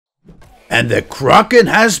And the Kraken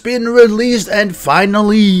has been released, and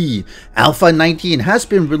finally, Alpha 19 has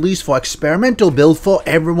been released for experimental build for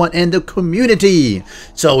everyone in the community.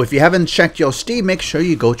 So if you haven't checked your Steam, make sure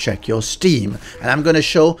you go check your Steam. And I'm going to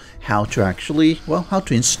show how to actually, well, how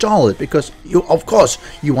to install it, because of course,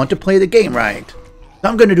 you want to play the game, right? Now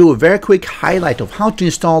I'm going to do a very quick highlight of how to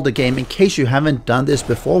install the game in case you haven't done this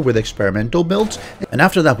before with experimental builds. And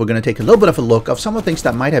after that, we're going to take a little bit of a look of some of the things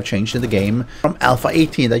that might have changed in the game from Alpha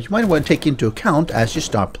 18 that you might want to take into account as you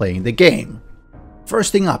start playing the game.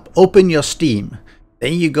 First thing up, open your Steam.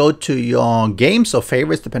 Then you go to your games or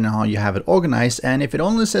favorites, depending on how you have it organized. And if it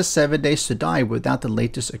only says 7 days to die without the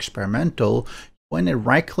latest experimental, when you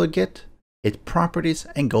right-click it, hit Properties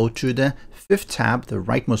and go to the fifth tab, the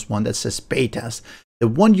rightmost one that says Betas. The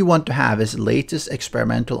one you want to have is latest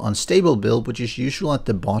experimental unstable build, which is usually at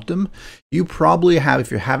the bottom. You probably have, if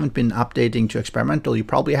you haven't been updating to experimental, you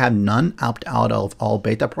probably have none opt out of all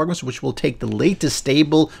beta programs, which will take the latest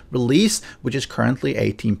stable release, which is currently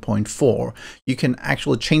 18.4. You can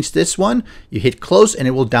actually change this one. You hit close and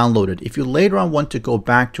it will download it. If you later on want to go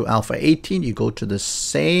back to Alpha 18, you go to the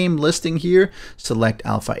same listing here, select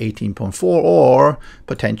Alpha 18.4 or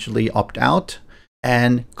potentially opt out,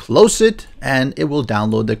 and close it, and it will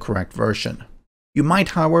download the correct version. You might,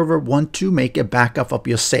 however, want to make a backup of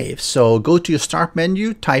your save. So go to your start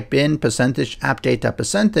menu, type in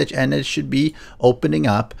 %appdata%, and it should be opening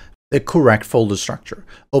up the correct folder structure.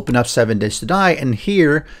 Open up 7 days to die, and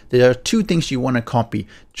here there are two things you want to copy.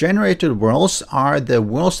 Generated worlds are the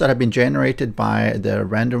worlds that have been generated by the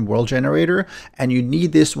random world generator, and you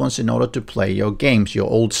need this ones in order to play your games, your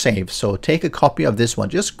old saves. So take a copy of this one,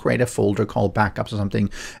 just create a folder called backups or something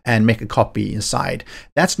and make a copy inside.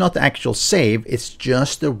 That's not the actual save, it's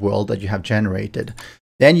just the world that you have generated.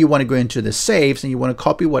 Then you want to go into the saves and you want to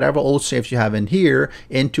copy whatever old saves you have in here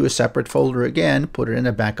into a separate folder again, put it in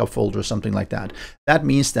a backup folder or something like that. That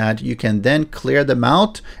means that you can then clear them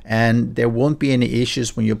out and there won't be any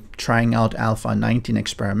issues when you're trying out Alpha 19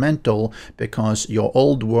 experimental, because your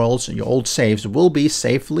old worlds and your old saves will be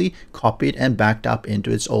safely copied and backed up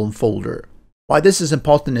into its own folder. Why this is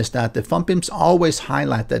important is that the Fun Pimps always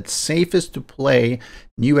highlight that safest to play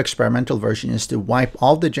new experimental version is to wipe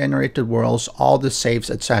all the generated worlds, all the saves,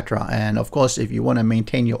 etc. And of course, if you want to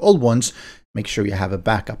maintain your old ones, make sure you have a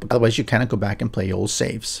backup. Otherwise, you cannot go back and play old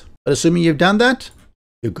saves. But assuming you've done that,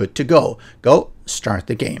 you're good to go. Go start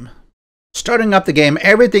the game. Starting up the game,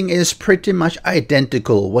 everything is pretty much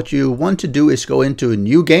identical. What you want to do is go into a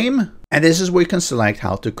new game. And this is where you can select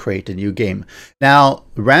how to create a new game. Now,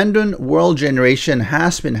 random world generation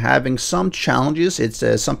has been having some challenges. It's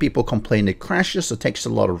some people complain it crashes, it takes a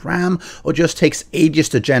lot of RAM, or just takes ages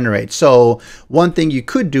to generate. So one thing you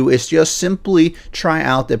could do is just simply try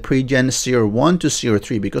out the pre-gen 01 to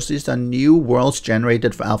 03, because these are new worlds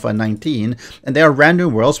generated for Alpha 19, and they are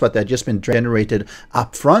random worlds, but they've just been generated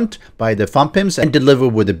up front by the Fun Pimps and delivered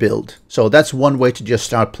with a build. So that's one way to just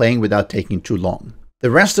start playing without taking too long. The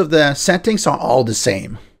rest of the settings are all the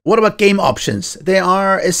same. What about game options? They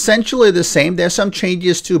are essentially the same. There's some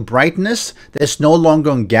changes to brightness. There's no longer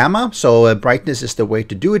on gamma, so brightness is the way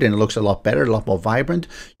to do it, and it looks a lot better, a lot more vibrant.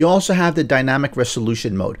 You also have the dynamic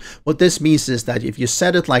resolution mode. What this means is that if you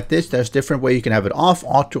set it like this, there's different ways you can have it off,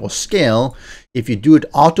 auto, or scale. If you do it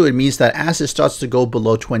auto, it means that as it starts to go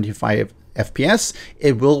below 25 FPS,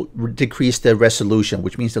 it will decrease the resolution,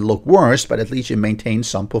 which means it'll look worse, but at least you maintain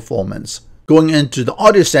some performance. Going into the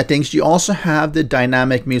audio settings, you also have the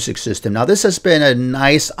dynamic music system. Now, this has been a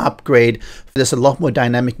nice upgrade. There's a lot more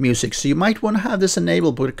dynamic music, so you might want to have this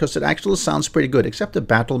enabled because it actually sounds pretty good, except the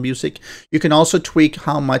battle music. You can also tweak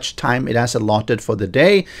how much time it has allotted for the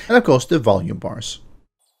day, and of course, the volume bars.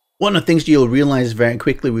 One of the things you'll realize very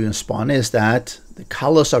quickly when you spawn is that the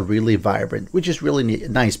colors are really vibrant, which is really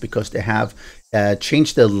nice because they have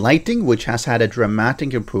changed the lighting, which has had a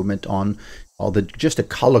dramatic improvement on just the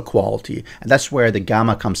color quality, and that's where the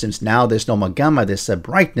gamma comes in. Now there's no more gamma, there's a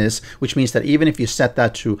brightness, which means that even if you set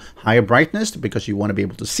that to higher brightness because you want to be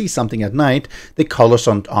able to see something at night, the colors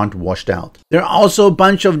aren't washed out. There are also a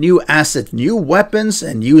bunch of new assets, new weapons,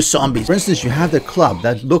 and new zombies. For instance, you have the club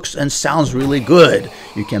that looks and sounds really good.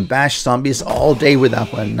 You can bash zombies all day with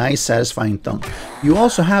that one, nice satisfying thump. You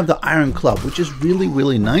also have the iron club, which is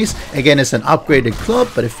really nice. Again, it's an upgraded club,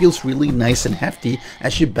 but it feels really nice and hefty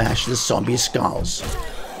as you bash the zombie skulls.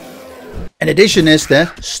 In addition is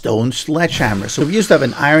the stone sledgehammer. So we used to have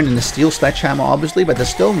an iron and a steel sledgehammer, obviously, but the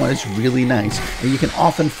stone one is really nice, and you can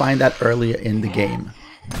often find that earlier in the game.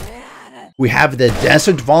 We have the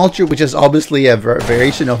Desert Vulture, which is obviously a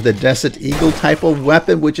variation of the Desert Eagle type of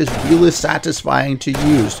weapon, which is really satisfying to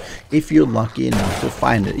use if you're lucky enough to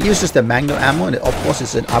find it. It uses the Magnum ammo, and of course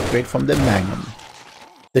it's an upgrade from the Magnum.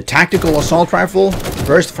 The Tactical Assault Rifle,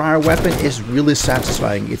 burst fire weapon, is really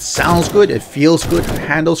satisfying. It sounds good, it feels good, it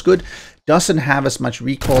handles good, doesn't have as much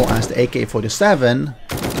recoil as the AK-47,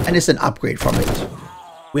 and it's an upgrade from it.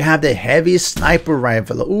 We have the Heavy Sniper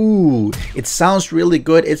Rifle. Ooh, it sounds really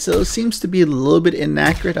good. It seems to be a little bit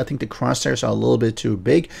inaccurate. I think the crosshairs are a little bit too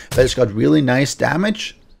big, but it's got really nice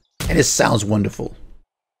damage, and it sounds wonderful.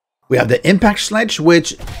 We have the Impact Sledge,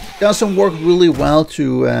 which doesn't work really well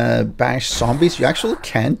to bash zombies. You actually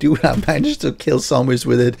can do it. I managed to kill zombies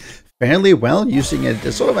with it fairly well, using it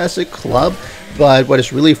sort of as a club, but what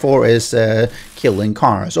it's really for is killing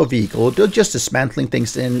cars or vehicles, or just dismantling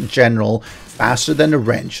things in general faster than a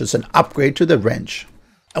wrench. It's an upgrade to the wrench.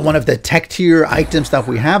 And one of the tech tier items that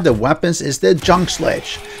we have, the weapons, is the Junk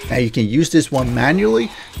Sledge. Now you can use this one manually,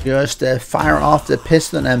 just fire off the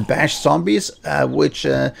piston and bash zombies, which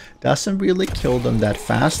doesn't really kill them that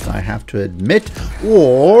fast, I have to admit.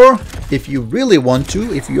 Or, if you really want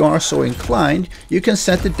to, if you are so inclined, you can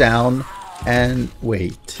set it down and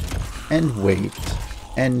wait, and wait,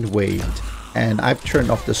 and wait. And I've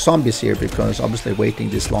turned off the zombies here because obviously waiting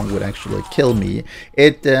this long would actually kill me.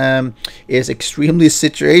 It is extremely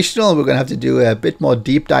situational. We're going to have to do a bit more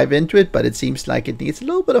deep dive into it, but it seems like it needs a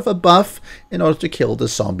little bit of a buff in order to kill the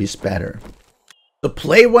zombies better. So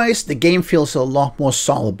play-wise, the game feels a lot more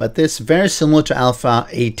solid, but it's very similar to Alpha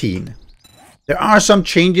 18. There are some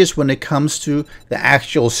changes when it comes to the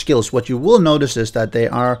actual skills. What you will notice is that they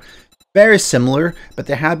are very similar, but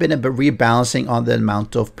there have been a rebalancing on the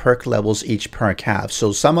amount of perk levels each perk have.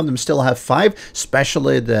 So some of them still have 5,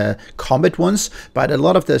 especially the combat ones, but a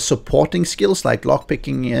lot of the supporting skills like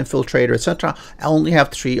lockpicking, infiltrator, etc. only have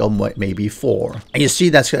 3 or maybe 4. And you see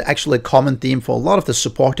that's actually a common theme for a lot of the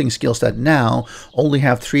supporting skills that now only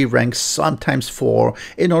have 3 ranks, sometimes 4,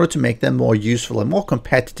 in order to make them more useful and more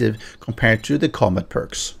competitive compared to the combat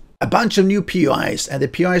perks. A bunch of new POIs, and the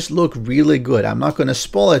POIs look really good. I'm not going to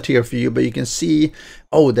spoil it here for you, but you can see,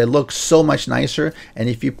 oh, they look so much nicer. And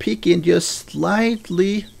if you peek in just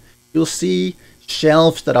slightly, you'll see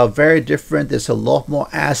shelves that are very different. There's a lot more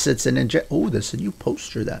assets and oh, there's a new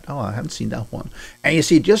poster that, oh, I haven't seen that one. And you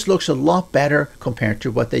see, it just looks a lot better compared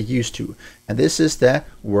to what they used to. And this is the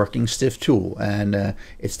working stiff tool, and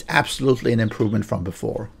it's absolutely an improvement from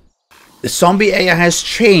before. The zombie AI has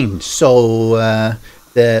changed, so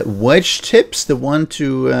the wedge tips, the one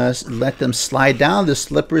to let them slide down the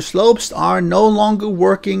slippery slopes, are no longer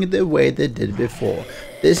working the way they did before.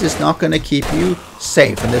 This is not going to keep you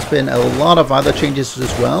safe, and there's been a lot of other changes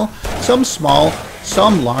as well. Some small,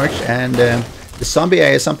 some large, and the zombie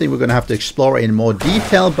AI is something we're going to have to explore in more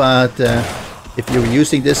detail, but if you were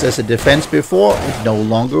using this as a defense before, it no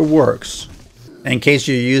longer works. In case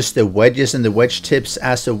you use the wedges and the wedge tips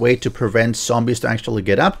as a way to prevent zombies to actually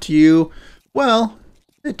get up to you, well,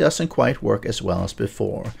 it doesn't quite work as well as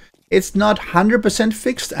before. It's not 100%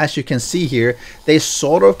 fixed, as you can see here. They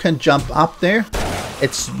sort of can jump up there.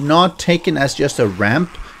 It's not taken as just a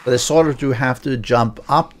ramp, but they sort of do have to jump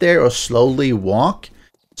up there or slowly walk.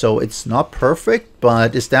 So it's not perfect,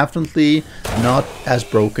 but it's definitely not as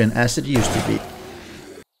broken as it used to be.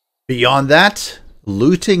 Beyond that,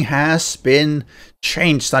 looting has been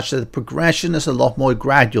changed such that the progression is a lot more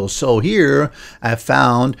gradual. So here I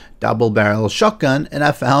found double barrel shotgun and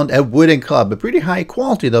I found a wooden club, a pretty high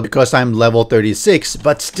quality though because I'm level 36,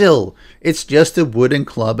 but still it's just a wooden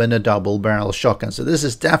club and a double barrel shotgun. So this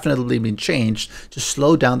has definitely been changed to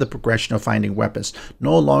slow down the progression of finding weapons.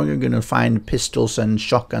 No longer going to find pistols and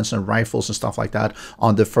shotguns and rifles and stuff like that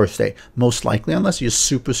on the first day. Most likely, unless you're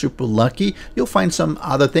super lucky, you'll find some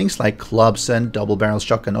other things like clubs and double barrel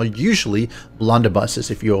shotgun, or usually blunderbusses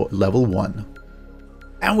if you're level 1.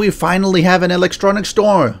 And we finally have an electronics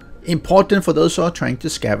store, important for those who are trying to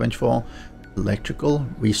scavenge for electrical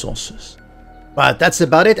resources. But that's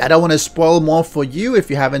about it. I don't want to spoil more for you if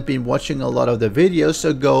you haven't been watching a lot of the videos,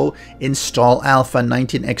 so go install Alpha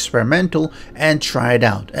 19 Experimental and try it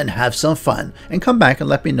out and have some fun, and come back and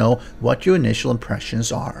let me know what your initial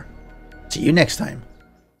impressions are. See you next time.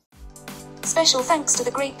 Special thanks to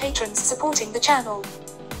the great patrons supporting the channel.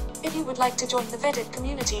 If you would like to join the vetted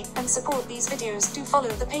community and support these videos, do follow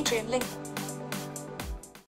the Patreon link.